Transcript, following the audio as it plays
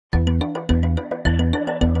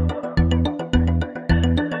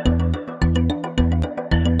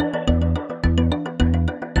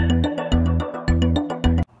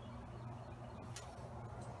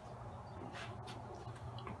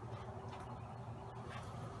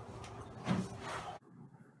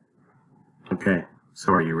Okay,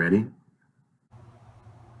 so are you ready?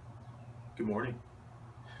 Good morning.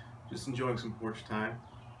 Just enjoying some porch time.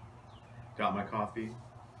 Got my coffee.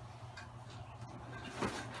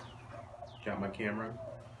 Got my camera.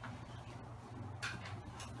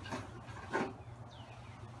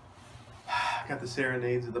 Got the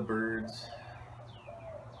serenades of the birds,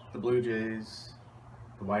 the blue jays,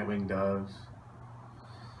 the white-winged doves,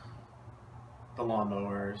 the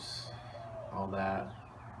lawnmowers, all that.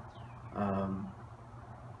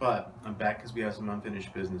 But I'm back because we have some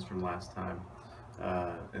unfinished business from last time.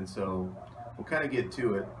 And so we'll kind of get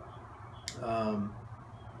to it.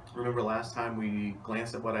 Remember last time we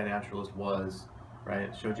glanced at what iNaturalist was, right?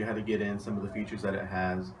 It showed you how to get in, some of the features that it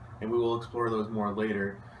has, and we will explore those more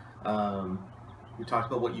later. We talked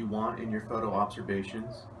about what you want in your photo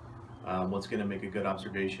observations, what's going to make a good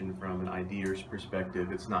observation from an IDer's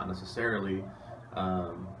perspective. It's not necessarily,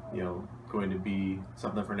 going to be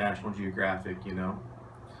something for National Geographic,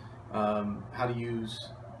 how to use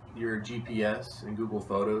your GPS and Google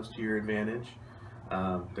Photos to your advantage.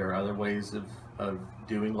 There are other ways of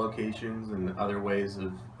doing locations and other ways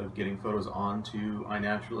of getting photos onto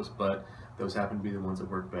iNaturalist, but those happen to be the ones that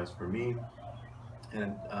work best for me.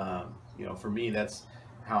 And for me, that's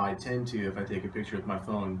how I tend to, if I take a picture with my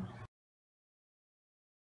phone,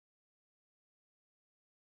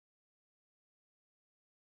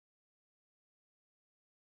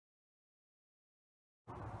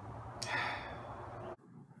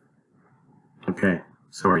 Okay,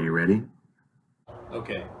 so are you ready?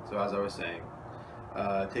 Okay, so as I was saying,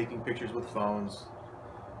 taking pictures with phones,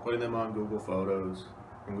 putting them on Google Photos,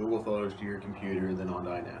 from Google Photos to your computer, then onto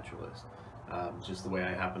iNaturalist. Just the way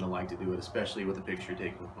I happen to like to do it, especially with a picture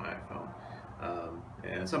taken with my iPhone.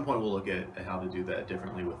 And at some point we'll look at how to do that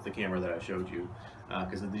differently with the camera that I showed you,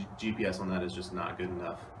 because the GPS on that is just not good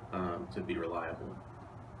enough to be reliable.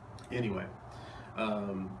 Anyway,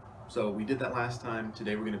 so we did that last time.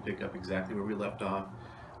 Today we're going to pick up exactly where we left off.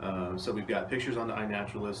 So we've got pictures on the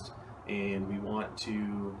iNaturalist, and we want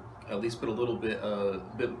to at least put a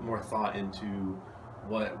bit more thought into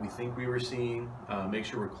what we think we were seeing, make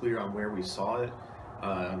sure we're clear on where we saw it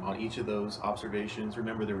on each of those observations.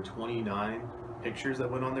 Remember, there were 29 pictures that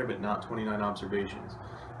went on there, but not 29 observations.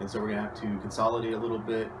 And so we're going to have to consolidate a little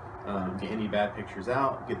bit, get any bad pictures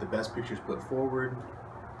out, get the best pictures put forward.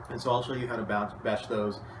 And so I'll show you how to batch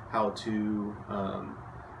those, how to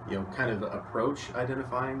kind of approach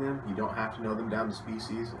identifying them. You don't have to know them down to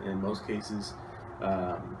species. In most cases,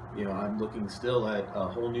 I'm looking still at a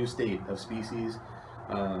whole new state of species.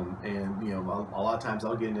 And a lot of times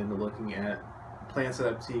I'll get into looking at plants that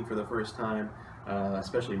I'm seeing for the first time,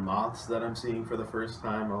 especially moths that I'm seeing for the first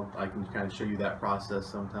time. I can kind of show you that process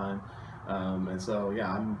sometime. And so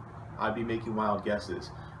yeah, I'd be making wild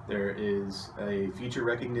guesses. There is a feature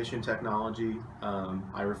recognition technology,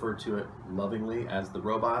 I refer to it lovingly as the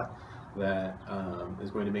robot, that is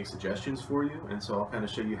going to make suggestions for you. And so I'll kind of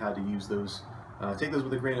show you how to use those. Take those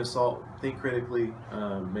with a grain of salt, think critically,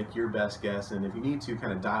 make your best guess, and if you need to,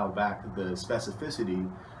 kind of dial back the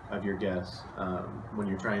specificity of your guess when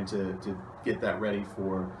you're trying to get that ready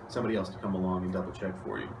for somebody else to come along and double check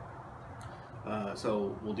for you.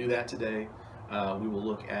 So we'll do that today. We will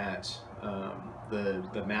look at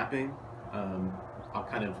the mapping. I'll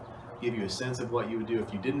kind of give you a sense of what you would do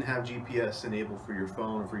if you didn't have GPS enabled for your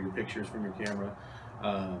phone or for your pictures from your camera.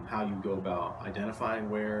 How you go about identifying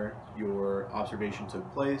where your observation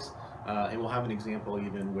took place, and we'll have an example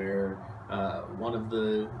even where one of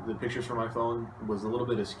the pictures from my phone was a little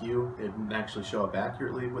bit askew. It didn't actually show up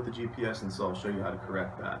accurately with the GPS, and so I'll show you how to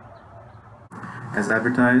correct that. As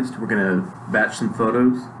advertised, we're going to batch some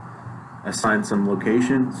photos, assign some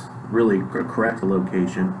locations, really correct a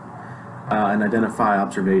location, and identify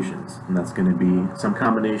observations. And that's going to be some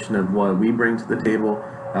combination of what we bring to the table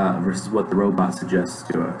versus what the robot suggests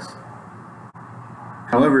to us.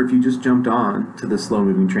 However, if you just jumped on to this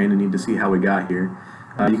slow-moving train and need to see how we got here,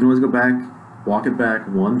 you can always go back, walk it back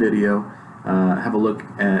one video, have a look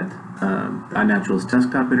at the iNaturalist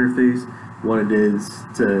desktop interface, what it is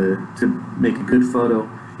to make a good photo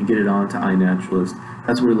and get it onto iNaturalist.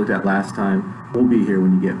 That's what we looked at last time. We'll be here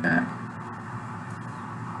when you get back.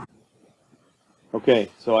 Okay,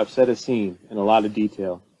 so I've set a scene in a lot of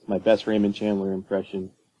detail. It's my best Raymond Chandler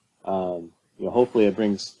impression. Hopefully it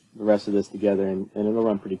brings the rest of this together, and it'll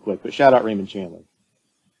run pretty quick. But shout out Raymond Chandler.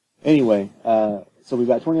 Anyway, so we've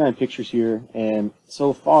got 29 pictures here, and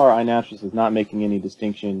so far iNaturalist is not making any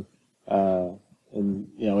distinction.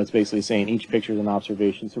 It's basically saying each picture is an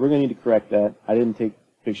observation. So we're going to need to correct that. I didn't take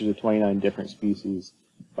pictures of 29 different species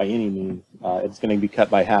by any means. It's going to be cut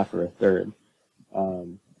by half or a third.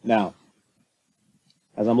 Now,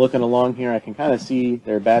 as I'm looking along here, I can kind of see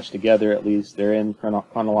they're batched together at least. They're in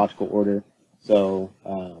chronological order. So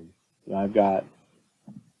you know, I've got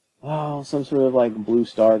some sort of like blue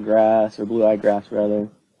star grass, or blue eye grass rather.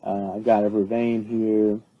 I've got a vervain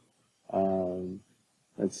here.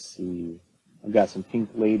 Let's see. I've got some pink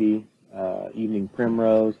lady, evening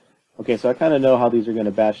primrose. Okay, so I kind of know how these are going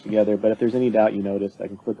to batch together, but if there's any doubt you noticed, I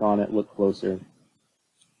can click on it, look closer.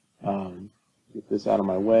 Get this out of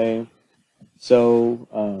my way. So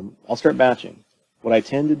I'll start batching. What I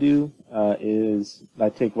tend to do is I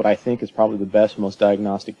take what I think is probably the best, most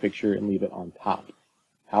diagnostic picture and leave it on top.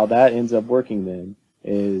 How that ends up working then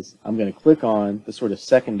is I'm going to click on the sort of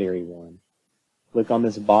secondary one. Click on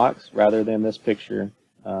this box rather than this picture,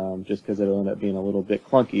 just because it'll end up being a little bit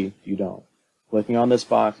clunky if you don't. Clicking on this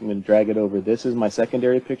box, I'm going to drag it over. This is my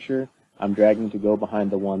secondary picture. I'm dragging to go behind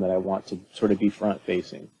the one that I want to sort of be front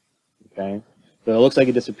facing. Okay? So it looks like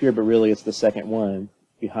it disappeared, but really it's the second one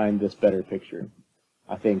behind this better picture.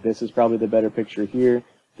 I think this is probably the better picture here.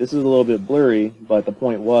 This is a little bit blurry, but the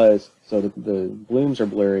point was, so the blooms are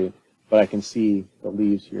blurry, but I can see the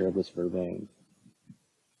leaves here of this vervain.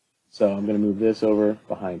 So I'm going to move this over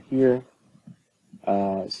behind here.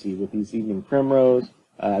 Let's see, with these evening primrose,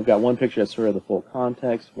 I've got one picture that's sort of the full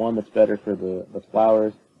context, one that's better for the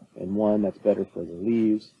flowers, and one that's better for the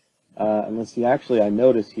leaves. And let's see, actually I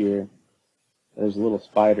noticed here, there's a little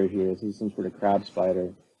spider here. This is some sort of crab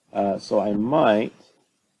spider. So I might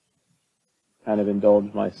kind of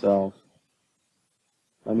indulge myself.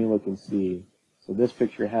 Let me look and see. So this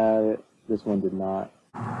picture had it, this one did not.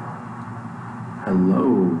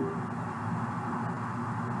 Hello.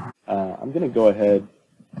 I'm going to go ahead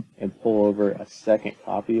and pull over a second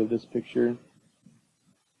copy of this picture.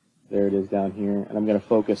 There it is down here. And I'm going to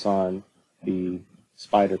focus on the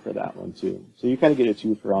spider for that one too. So you kind of get a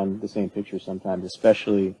twofer on the same picture sometimes,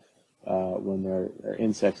 especially when there are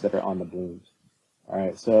insects that are on the blooms. All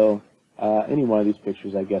right, so any one of these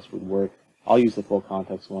pictures I guess would work. I'll use the full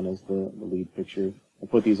context one as the lead picture and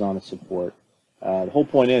put these on as support. The whole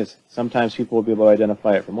point is sometimes people will be able to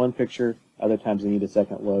identify it from one picture, other times they need a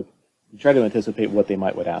second look. You try to anticipate what they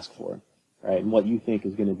would ask for, right, and what you think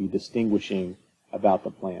is going to be distinguishing about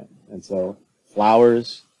the plant. And so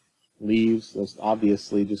flowers, leaves, those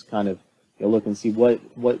obviously just kind of look and see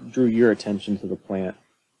what drew your attention to the plant.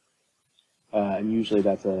 And usually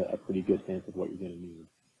that's a pretty good hint of what you're going to need.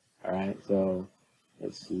 All right, so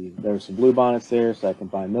let's see. There's some blue bonnets there, so I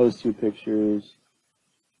combine those two pictures.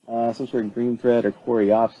 Some sort of green thread or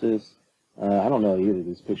coreopsis. I don't know either of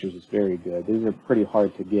these pictures is very good. These are pretty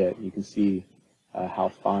hard to get. You can see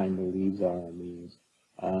how fine the leaves are on these.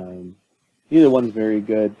 Either one's very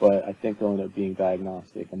good, but I think they'll end up being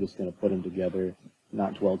diagnostic. I'm just going to put them together,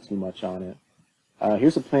 not dwell too much on it.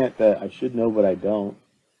 Here's a plant that I should know, but I don't.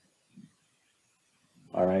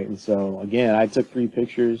 All right, and so again, I took 3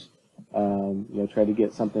 pictures. Try to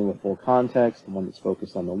get something with full context, one that's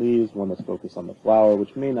focused on the leaves, one that's focused on the flower,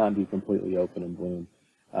 which may not be completely open and bloom,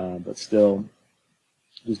 but still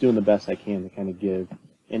just doing the best I can to kind of give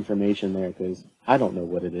information there, because I don't know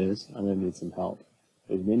what it is. I'm going to need some help.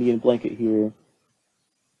 There's an Indian blanket here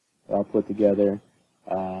that I'll put together.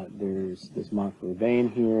 There's this mock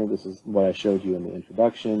vervain here. This is what I showed you in the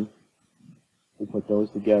introduction. We'll put those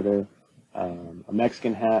together. A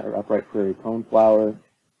Mexican hat or upright prairie coneflower.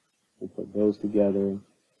 We'll put those together.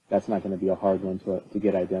 That's not going to be a hard one to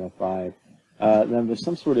get identified. Then there's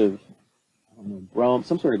some sort of, I don't know, brome,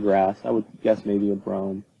 some sort of grass. I would guess maybe a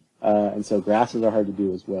brome. And so grasses are hard to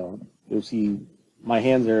do as well. You'll see my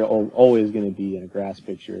hands are always going to be in a grass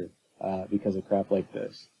picture because of crap like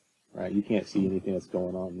this. Right? You can't see anything that's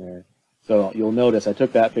going on there. So you'll notice I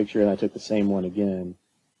took that picture and I took the same one again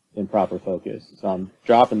in proper focus. So I'm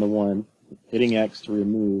dropping the one, hitting X to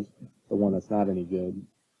remove the one that's not any good,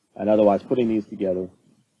 and otherwise putting these together.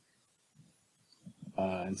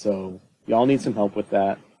 And so y'all need some help with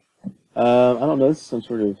that. I don't know, this is some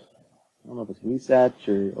sort of, I don't know if it's research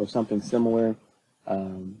or something similar,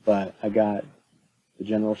 but I got the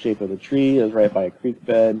general shape of the tree. It was right by a creek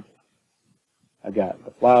bed. I've got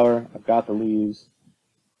the flower, I've got the leaves.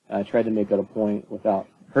 I tried to make it a point without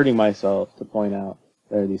hurting myself to point out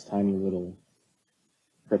there are these tiny little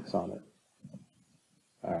pricks on it.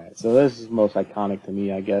 Alright, so this is most iconic to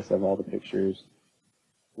me, I guess, of all the pictures.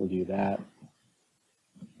 We'll do that.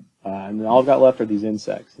 And then all I've got left are these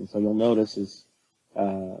insects. And so you'll notice as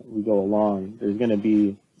we go along, there's going to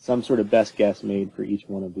be some sort of best guess made for each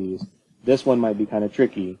one of these. This one might be kind of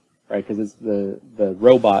tricky, right, because it's the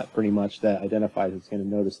robot pretty much that identifies it's going to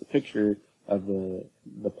notice the picture of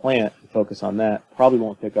the plant and focus on that. Probably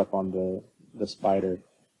won't pick up on the spider.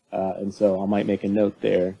 And so I might make a note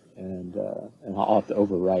there and I'll have to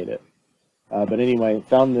overwrite it. But anyway,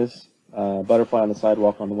 found this butterfly on the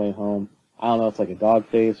sidewalk on the way home. I don't know if it's like a dog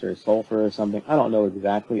face or a sulfur or something. I don't know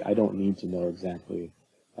exactly. I don't need to know exactly.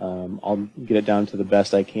 I'll get it down to the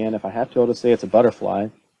best I can. If I have to, I'll just say it's a butterfly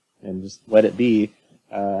and just let it be.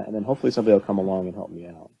 And then hopefully somebody will come along and help me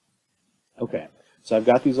out. Okay, so I've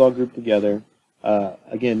got these all grouped together.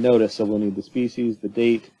 Again, notice, so we'll need the species, the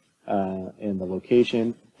date, and the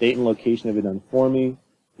location. Date and location have been done for me.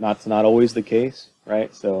 That's not always the case,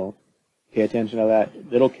 right? So pay attention to that.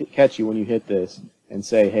 It'll catch you when you hit this and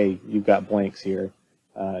say, hey, you've got blanks here.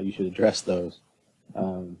 You should address those.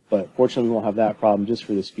 But fortunately, we won't have that problem just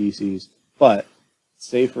for the species. But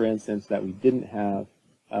say, for instance, that we didn't have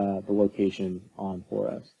the location on for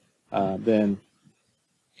us. Then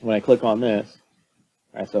when I click on this,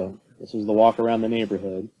 right, so this is the walk around the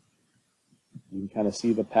neighborhood. You can kind of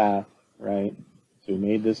see the path, right? So we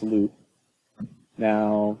made this loop.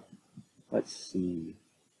 Now, let's see.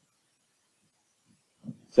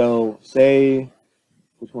 So say,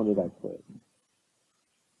 which one did I put?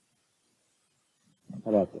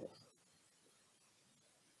 How about this?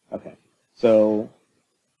 Okay, so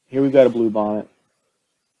here we've got a blue bonnet.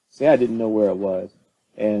 Say I didn't know where it was,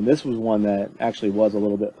 and this was one that actually was a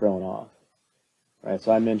little bit thrown off. Right,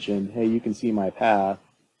 so I mentioned, hey, you can see my path.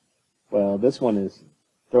 Well, this one is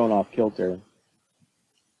thrown off kilter,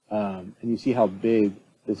 and you see how big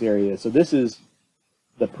this area is. So this is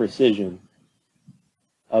the precision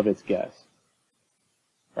of its guess.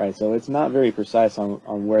 Right, so it's not very precise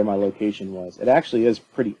on where my location was. It actually is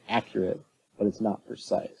pretty accurate, but it's not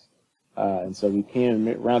precise. And so we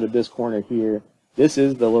rounded this corner here. This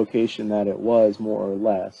is the location that it was, more or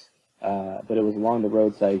less, but it was along the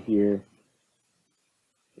roadside here.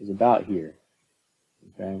 It was about here.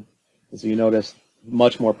 Okay, and so you notice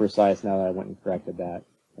much more precise now that I went and corrected that.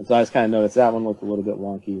 And so I just kind of noticed that one looked a little bit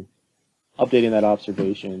wonky. Updating that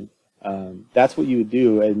observation, that's what you would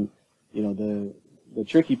do. And you know, the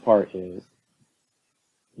tricky part is,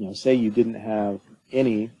 you know, say you didn't have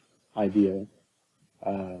any idea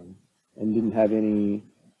and didn't have any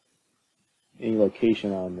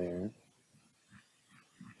location on there,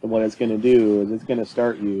 then what it's going to do is it's going to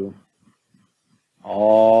start you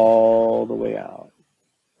all the way out,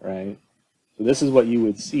 right? So this is what you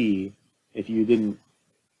would see if you didn't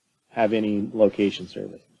have any location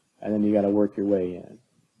service, and then you got to work your way in.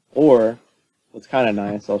 Or what's kind of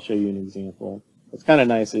nice, I'll show you an example. What's kind of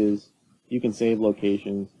nice is you can save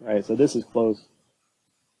locations, right? So this is close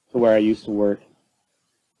to where I used to work.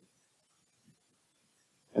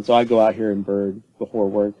 And so I go out here and bird before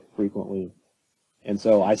work frequently. And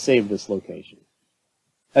so I save this location.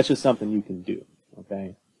 That's just something you can do,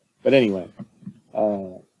 okay? But anyway,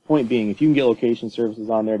 point being, if you can get location services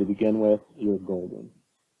on there to begin with, you're golden.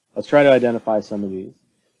 Let's try to identify some of these.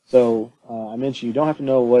 So I mentioned you don't have to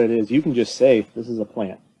know what it is. You can just say this is a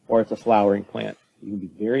plant or it's a flowering plant. You can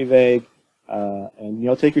be very vague,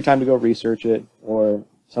 and take your time to go research it, or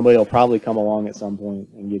somebody will probably come along at some point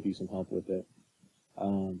and give you some help with it.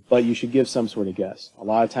 But you should give some sort of guess. A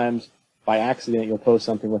lot of times, by accident, you'll post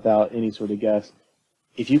something without any sort of guess.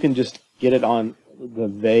 If you can just get it on the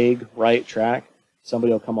vague right track,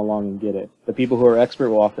 somebody will come along and get it. The people who are expert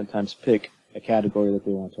will oftentimes pick a category that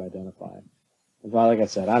they want to identify. And like I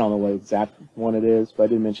said, I don't know what exact one it is, but I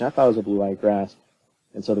did mention I thought it was a blue-eyed grass,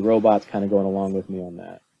 and so the robot's kind of going along with me on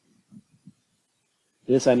that.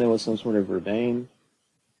 This I know is some sort of vervain.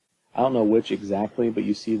 I don't know which exactly, but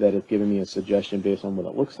you see that it's giving me a suggestion based on what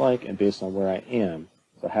it looks like and based on where I am.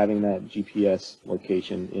 So having that GPS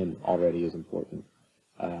location in already is important.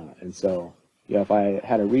 And so, if I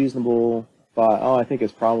had a reasonable thought, oh, I think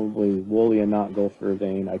it's probably woolly and not Gulf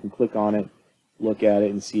vervain, I can click on it, look at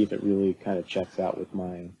it, and see if it really kind of checks out with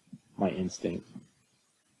my instinct.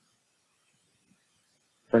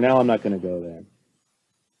 For now, I'm not going to go there.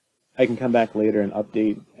 I can come back later and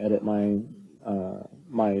update, edit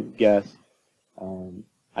my guess.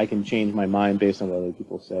 I can change my mind based on what other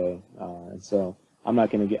people say, and so I'm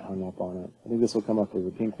not going to get hung up on it. I think this will come up as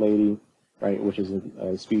a pink lady, right, which is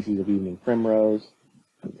a species of evening primrose.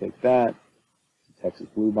 I'll take that. Texas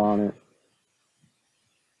bluebonnet.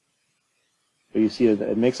 But you see that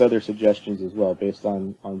it makes other suggestions as well based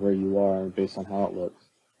on where you are and based on how it looks.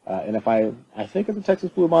 And if I think it's a Texas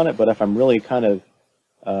bluebonnet, but if I'm really kind of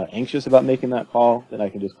anxious about making that call, then I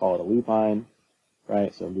can just call it a lupine,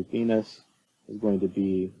 right? So lupinus is going to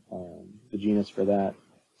be the genus for that.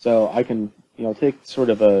 So I can, take sort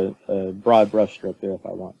of a broad brush stroke there if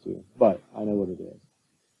I want to, but I know what it is.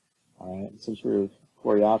 All right, some sort of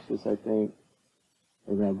Coreopsis, I think,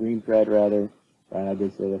 or green thread rather. Right, I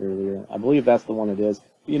did say that earlier. I believe that's the one it is.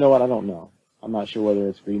 But you know what? I don't know. I'm not sure whether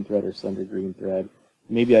it's green thread or slender green thread.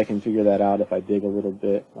 Maybe I can figure that out if I dig a little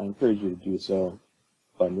bit. I encourage you to do so,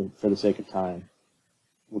 but for the sake of time,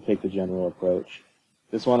 we'll take the general approach.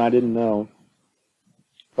 This one I didn't know.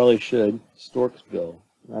 Probably should. Stork's bill.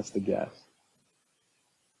 That's the guess.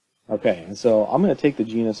 Okay, and so I'm going to take the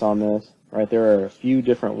genus on this. Right, there are a few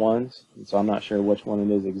different ones, and so I'm not sure which one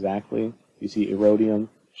it is exactly. You see erodium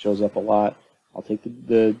shows up a lot. I'll take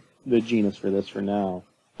the genus for this for now.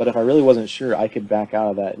 But if I really wasn't sure, I could back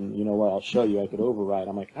out of that, and you know what, I'll show you, I could override.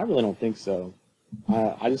 I'm like, I really don't think so.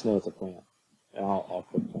 I just know it's a plant, and I'll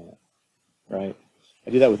click plant, right? I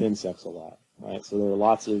do that with insects a lot, right? So there are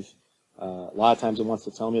lots of, a lot of times it wants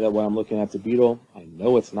to tell me that what I'm looking at is a beetle. I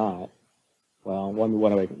know it's not. Well,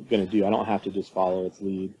 what am I going to do? I don't have to just follow its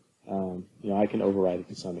lead. You know, I can override it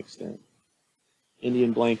to some extent.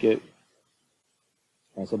 Indian blanket.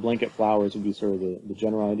 Right, so blanket flowers would be sort of the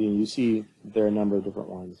general idea. You see there are a number of different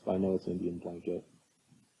ones, but I know it's Indian blanket.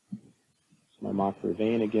 So my mock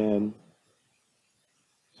vervain again.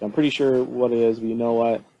 So I'm pretty sure what it is, but you know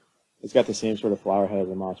what? It's got the same sort of flower head as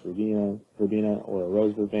a moss verbena or a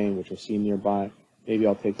rose vervain, which are seen nearby. Maybe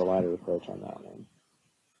I'll take the lighter approach on that one.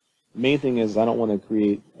 The main thing is I don't want to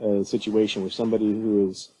create a situation where somebody who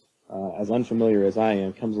is as unfamiliar as I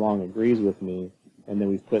am comes along and agrees with me, and then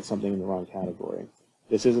we've put something in the wrong category.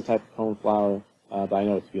 This is a type of coneflower, but I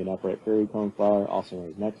know it to be an upright prairie coneflower, also known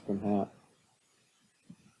as Mexican hat.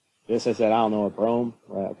 This, I said, I don't know, a brome.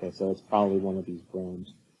 Right, okay, so it's probably one of these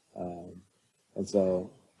bromes. And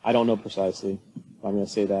so I don't know precisely. I'm going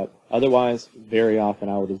to say that. Otherwise, very often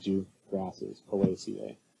I would just do grasses,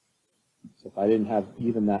 Poaceae. So if I didn't have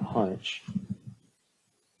even that hunch,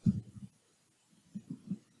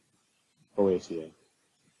 Poaceae.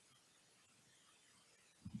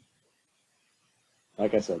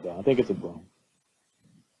 Like I said, though, I think it's a brome.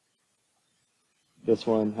 This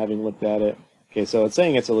one, having looked at it, okay, so it's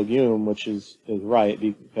saying it's a legume, which is right,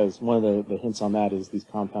 because one of the hints on that is these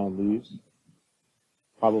compound leaves.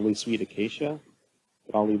 Probably sweet acacia,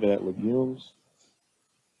 but I'll leave it at legumes.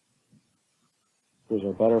 Here's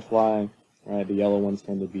our butterfly. Right, the yellow ones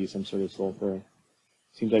tend to be some sort of sulfur.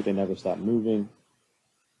 Seems like they never stop moving.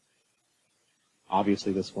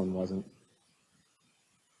 Obviously, this one wasn't.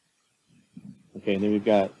 Okay, and then we've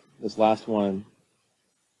got this last one.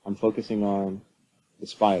 I'm focusing on the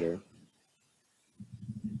spider.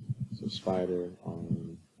 So spider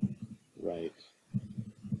on right.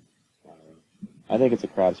 I think it's a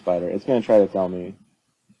crab spider. It's going to try to tell me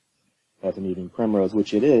that's an evening primrose,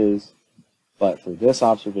 which it is. But for this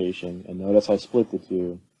observation, and notice I split the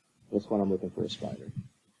two, this one I'm looking for a spider.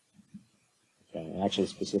 Okay, and actually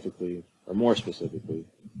specifically, or more specifically,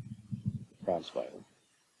 crab spider.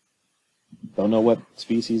 Don't know what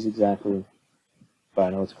species exactly, but I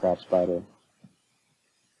know it's a crab spider.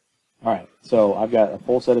 Alright, so I've got a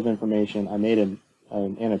full set of information. I made an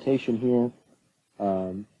annotation here,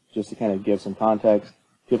 just to kind of give some context.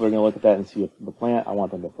 People are going to look at that and see the plant. I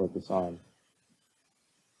want them to focus on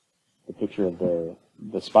the picture of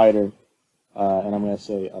the spider, and I'm going to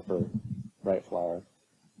say upper right flower,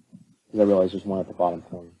 because I realize there's one at the bottom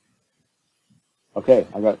corner. Okay,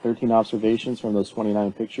 I've got 13 observations from those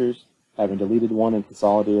 29 pictures, having deleted one and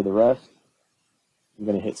consolidated the rest. I'm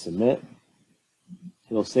going to hit submit.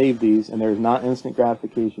 It'll save these, and there's not instant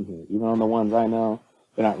gratification here. Even on the ones I know,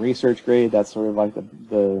 they're not research grade. That's sort of like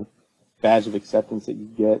the badge of acceptance that you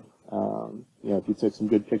get. You know, if you took some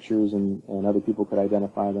good pictures and other people could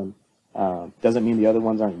identify them. Doesn't mean the other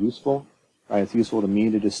ones aren't useful, right? It's useful to me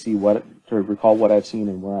to just see to recall what I've seen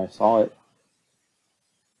and where I saw it.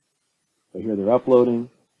 So here they're uploading.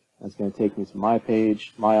 That's going to take me to my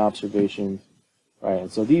page, my observations, right?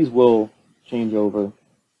 And so these will change over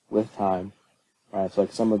with time, right? So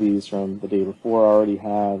like some of these from the day before I already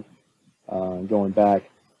have, going back.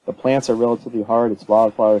 The plants are relatively hard. It's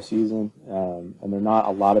wildflower season, and there are not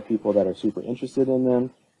a lot of people that are super interested in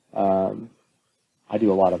them. I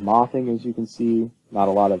do a lot of mothing, as you can see, not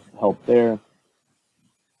a lot of help there.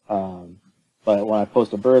 But when I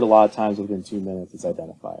post a bird, a lot of times within 2 minutes it's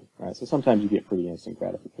identified. Right? So sometimes you get pretty instant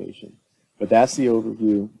gratification. But that's the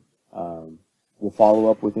overview. We'll follow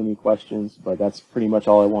up with any questions, but that's pretty much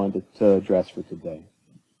all I wanted to address for today.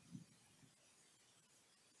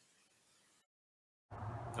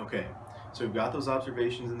 Okay, so we've got those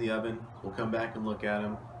observations in the oven. We'll come back and look at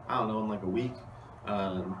them, I don't know, in like a week.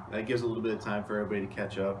 That gives a little bit of time for everybody to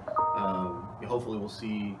catch up. Hopefully we'll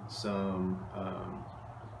see some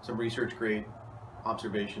research grade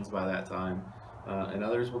observations by that time, and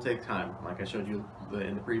others will take time. Like I showed you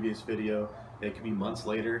in the previous video, it could be months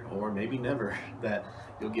later or maybe never that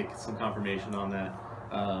you'll get some confirmation on that.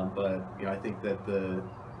 But I think that the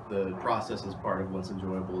the process is part of what's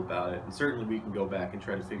enjoyable about it, and certainly we can go back and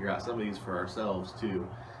try to figure out some of these for ourselves too.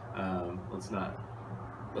 Let's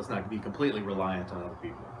not be completely reliant on other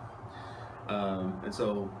people. And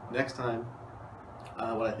so next time,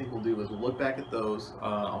 what I think we'll do is we'll look back at those.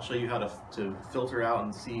 I'll show you how to filter out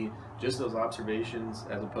and see just those observations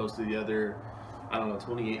as opposed to the other, I don't know,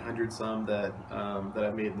 2,800 some that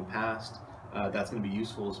I've made in the past. That's going to be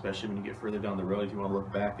useful, especially when you get further down the road. If you want to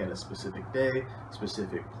look back at a specific day,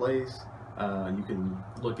 specific place, you can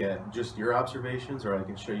look at just your observations, or I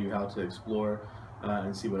can show you how to explore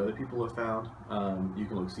and see what other people have found. You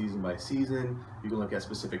can look season by season. You can look at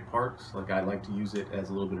specific parks. Like I like to use it as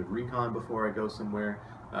a little bit of recon before I go somewhere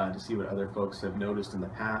to see what other folks have noticed in the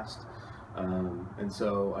past. And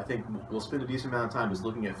so I think we'll spend a decent amount of time just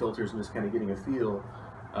looking at filters and just kind of getting a feel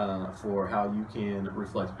for how you can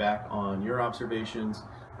reflect back on your observations,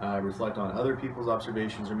 reflect on other people's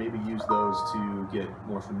observations, or maybe use those to get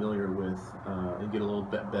more familiar with and get a little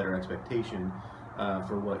bit better expectation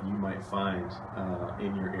for what you might find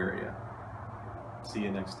in your area. See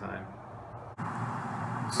you next time.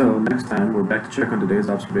 So next time we're back to check on today's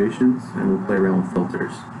observations, and we'll play around with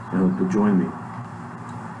filters. I hope you'll join me.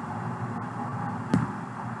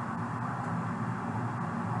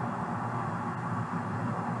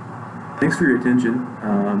 Thanks for your attention.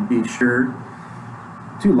 Be sure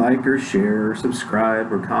to like or share or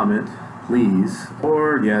subscribe or comment, please,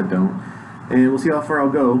 or yeah, don't. And we'll see how far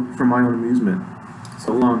I'll go for my own amusement.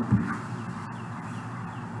 So long.